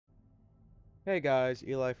Hey guys,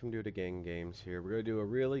 Eli from Do the Gang Games here. We're going to do a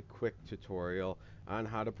really quick tutorial on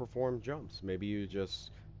how to perform jumps. Maybe you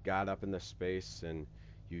just got up in the space and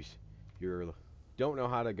you you don't know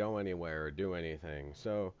how to go anywhere or do anything.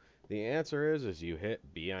 So the answer is you hit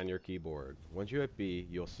B on your keyboard. Once you hit B,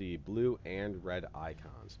 you'll see blue and red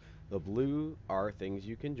icons. The blue are things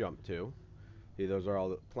you can jump to. See, those are all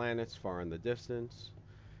the planets far in the distance.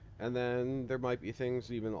 And then there might be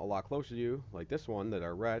things even a lot closer to you, like this one, that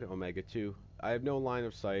are red, Omega 2. I have no line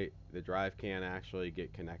of sight. The drive can't actually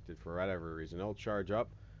get connected for whatever reason. It'll charge up,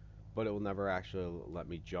 but it will never actually let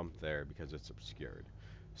me jump there because it's obscured.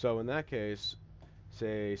 So in that case,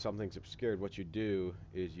 say something's obscured, what you do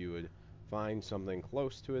is you would find something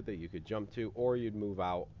close to it that you could jump to, or you'd move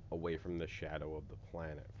out away from the shadow of the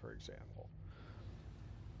planet, for example.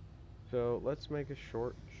 So let's make a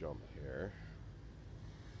short jump here.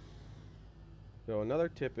 So another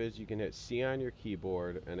tip is you can hit C on your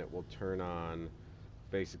keyboard and it will turn on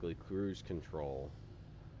basically cruise control.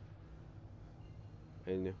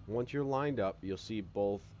 And once you're lined up, you'll see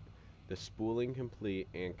both the spooling complete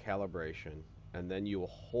and calibration. And then you will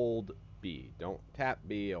hold B. Don't tap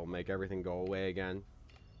B, it'll make everything go away again.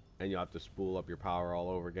 And you'll have to spool up your power all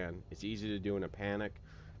over again. It's easy to do in a panic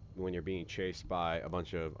when you're being chased by a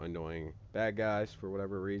bunch of annoying bad guys for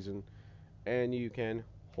whatever reason. And you can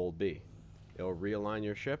hold B. It'll realign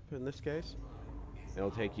your ship in this case.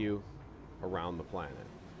 It'll take you around the planet.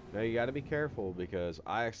 Now you got to be careful because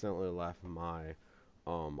I accidentally left my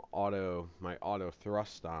auto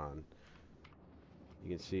thrust on. You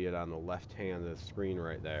can see it on the left hand of the screen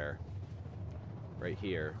right there, right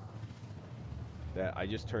here. That I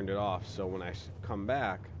just turned it off, so when I come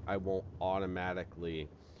back, I won't automatically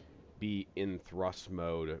be in thrust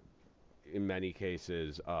mode. In many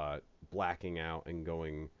cases, blacking out and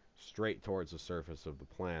going straight towards the surface of the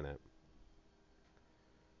planet.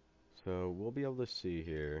 So we'll be able to see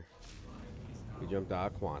here. We jumped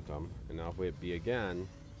out of quantum, and now if we hit B again,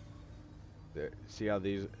 see how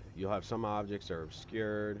these, you'll have some objects that are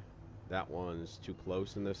obscured. That one's too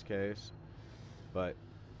close in this case. But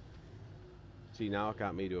see, now it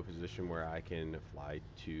got me to a position where I can fly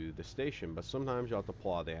to the station. But sometimes you'll have to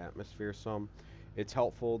pull out of the atmosphere some. It's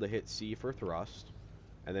helpful to hit C for thrust,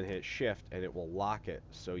 and then hit shift, and it will lock it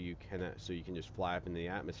so you can just fly up in the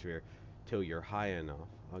atmosphere till you're high enough.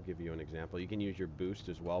 I'll give you an example. You can use your boost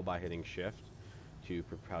as well by hitting shift to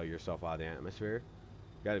propel yourself out of the atmosphere.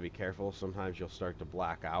 Got to be careful. Sometimes you'll start to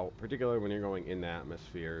black out, particularly when you're going in the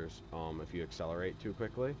atmospheres. If you accelerate too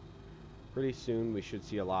quickly, pretty soon we should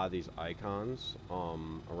see a lot of these icons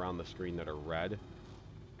around the screen that are red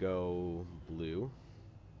go blue.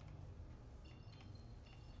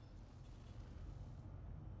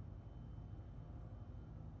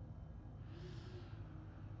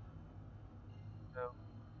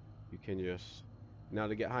 You can just, now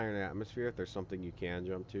to get higher in the atmosphere, if there's something you can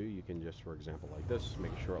jump to, you can just, for example, like this,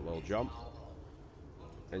 make a short little jump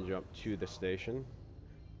and jump to the station.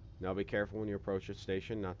 Now be careful when you approach a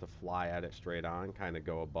station not to fly at it straight on, kind of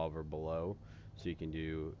go above or below so you can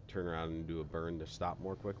turn around and do a burn to stop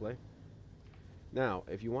more quickly. Now,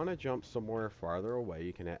 if you want to jump somewhere farther away,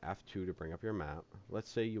 you can hit F2 to bring up your map. Let's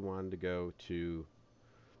say you wanted to go to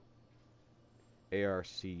ARC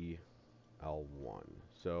L1.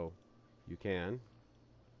 So you can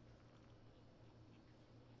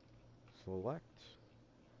select.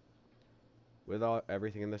 With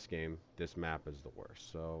everything in this game, this map is the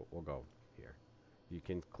worst. So we'll go here. You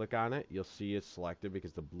can click on it. You'll see it's selected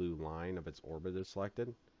because the blue line of its orbit is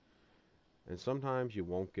selected. And sometimes you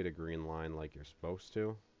won't get a green line like you're supposed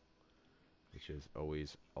to, which is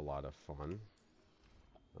always a lot of fun.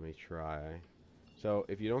 Let me try. So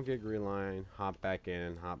if you don't get a green line, hop back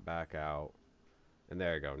in, hop back out. And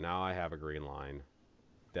there you go. Now I have a green line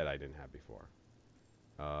that I didn't have before.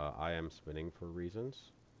 I am spinning for reasons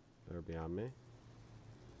that are beyond me.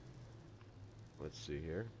 Let's see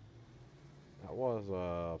here. That was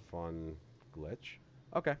a fun glitch.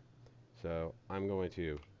 Okay. So I'm going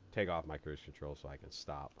to take off my cruise control so I can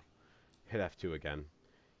stop. Hit F2 again.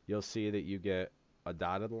 You'll see that you get a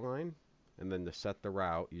dotted line, and then to set the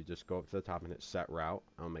route, you just go up to the top and hit set route.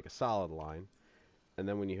 I'll make a solid line. And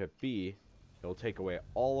then when you hit B, it'll take away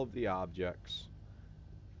all of the objects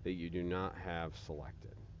that you do not have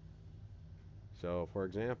selected. So for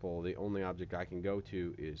example, the only object I can go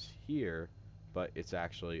to is here, but it's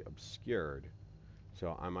actually obscured.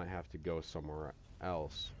 So I might have to go somewhere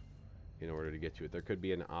else in order to get to it. There could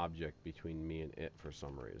be an object between me and it for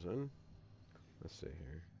some reason. Let's see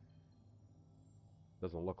here.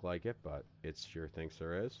 Doesn't look like it, but it sure thinks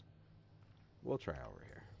there is. We'll try over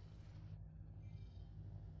here.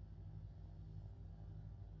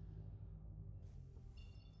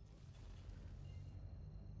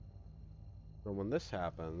 So when this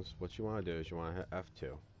happens, what you want to do is you want to hit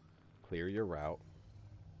F2, clear your route,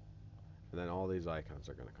 and then all these icons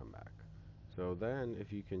are going to come back. So then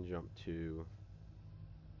if you can jump to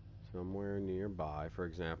somewhere nearby, for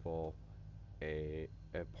example, a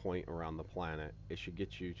point around the planet, it should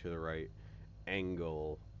get you to the right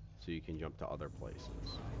angle so you can jump to other places.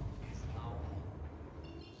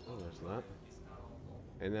 Oh, there's that.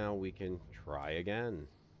 And now we can try again.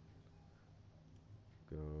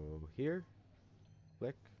 Go here,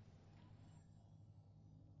 click,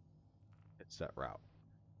 hit set route.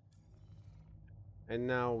 And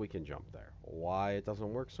now we can jump there. Why it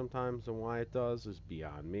doesn't work sometimes and why it does is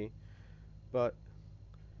beyond me. But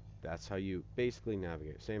that's how you basically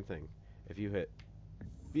navigate. Same thing. If you hit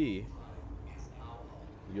B,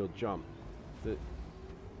 you'll jump.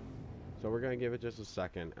 So we're going to give it just a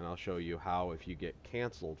second and I'll show you how if you get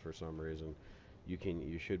canceled for some reason,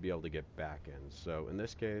 you should be able to get back in. So in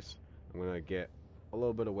this case, I'm going to get a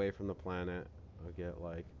little bit away from the planet. I'll get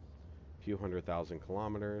like a few 100,000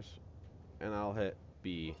 kilometers and I'll hit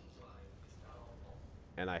B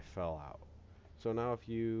and I fell out. So now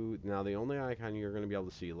now the only icon you're going to be able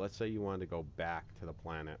to see, let's say you wanted to go back to the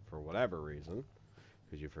planet for whatever reason,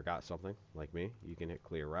 because you forgot something, like me, you can hit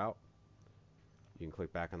clear route. You can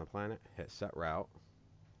click back on the planet, hit set route.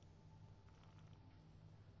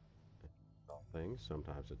 Things,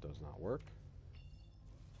 sometimes it does not work.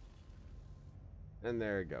 And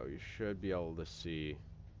there you go, you should be able to see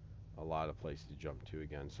a lot of places to jump to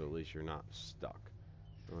again, so at least you're not stuck.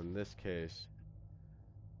 So in this case,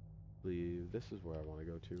 I believe this is where I want to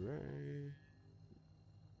go to, right?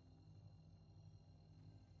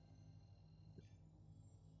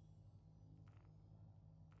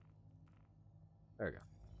 There we go.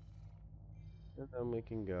 And then we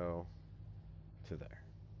can go to there.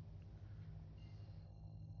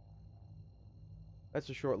 That's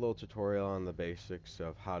a short little tutorial on the basics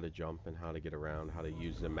of how to jump and how to get around, how to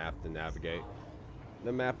use the map to navigate.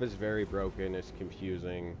 The map is very broken, it's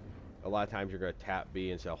confusing. A lot of times you're going to tap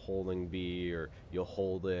B instead of holding B, or you'll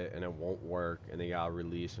hold it and it won't work, and then you gotta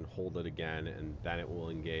release and hold it again, and then it will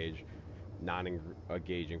engage, not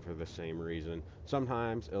engaging for the same reason.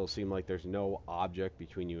 Sometimes it'll seem like there's no object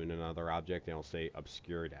between you and another object, and it'll say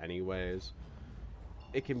obscured anyways.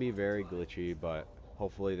 It can be very glitchy, but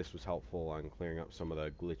hopefully this was helpful on clearing up some of the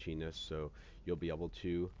glitchiness so you'll be able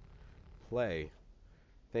to play.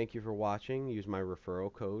 Thank you for watching. Use my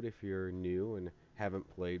referral code if you're new and haven't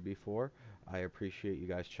played before. I appreciate you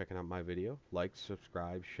guys checking out my video. Like,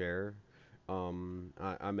 subscribe, share. I'm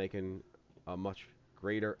making a much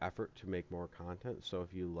greater effort to make more content, so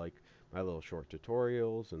if you like my little short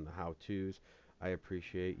tutorials and the how-tos, I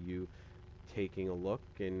appreciate you taking a look,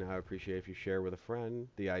 and I appreciate if you share with a friend.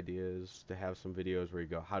 The idea is to have some videos where you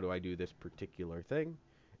go, how do I do this particular thing?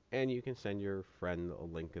 And you can send your friend a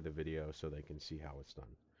link of the video so they can see how it's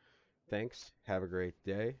done. Thanks. Have a great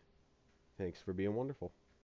day. Thanks for being wonderful.